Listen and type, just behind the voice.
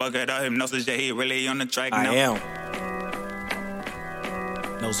Fuck it up, hypnosis, yeah, he really on the track I now. am.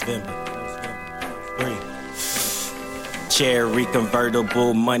 Nosvember. 3. Cherry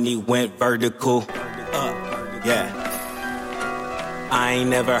convertible, money went vertical. Yeah. I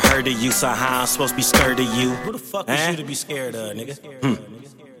ain't never heard of you, so how I'm supposed to be scared of you? Who the fuck is you to be scared of, nigga?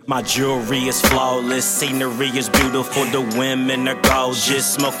 My jewelry is flawless, scenery is beautiful, the women are gorgeous.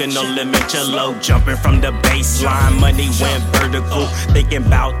 Smoking no limit, jello, jumping from the baseline. Money went vertical, thinking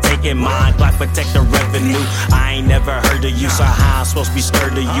about taking mine. Glock protect the revenue. I ain't never heard of you, so how I'm supposed to be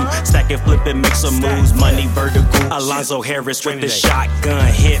scared of you? Stack and flip and make some moves, money vertical. Alonzo Harris with the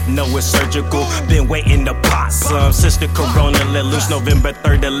shotgun, hit, no it's surgical. Been waiting to pop some since the corona let loose. November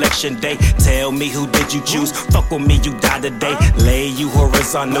 3rd, election day. Tell me who did you choose? Fuck with me, you die today. Lay you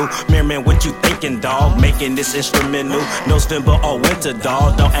horizontal. Mirrorman, what you thinking, dawg? Making this instrumental. Nosvember or winter,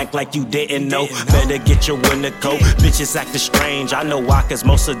 dawg. Don't act like you didn't know. Better get your winter coat. Bitches acting strange. I know why, cause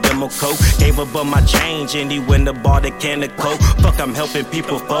most of them are coke. Gave up on my change and he went to bought a can of coke. Fuck, I'm helping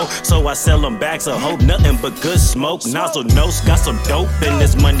people folk, so I sell them bags of hope. Nothing but good smoke. Nozzle nose, got some dope, and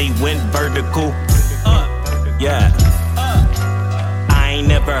this money went vertical. Yeah. I ain't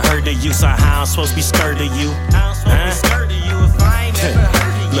never heard of you, so how I'm supposed to be scared of you?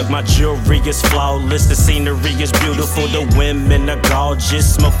 Look, my jewelry is flawless, the scenery is beautiful, the women are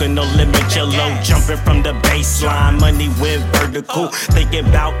gorgeous. Smoking no limit, jello, jumping from the baseline. Money went vertical, thinking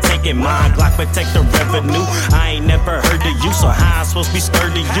about taking mine. Glock protect the revenue. I ain't never heard of you, so how I'm supposed to be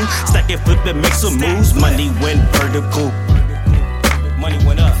scared of you? Stack and flip and make some moves. Money went vertical. Money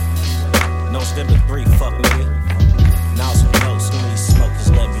went up. Nosvember 3, fuck nigga.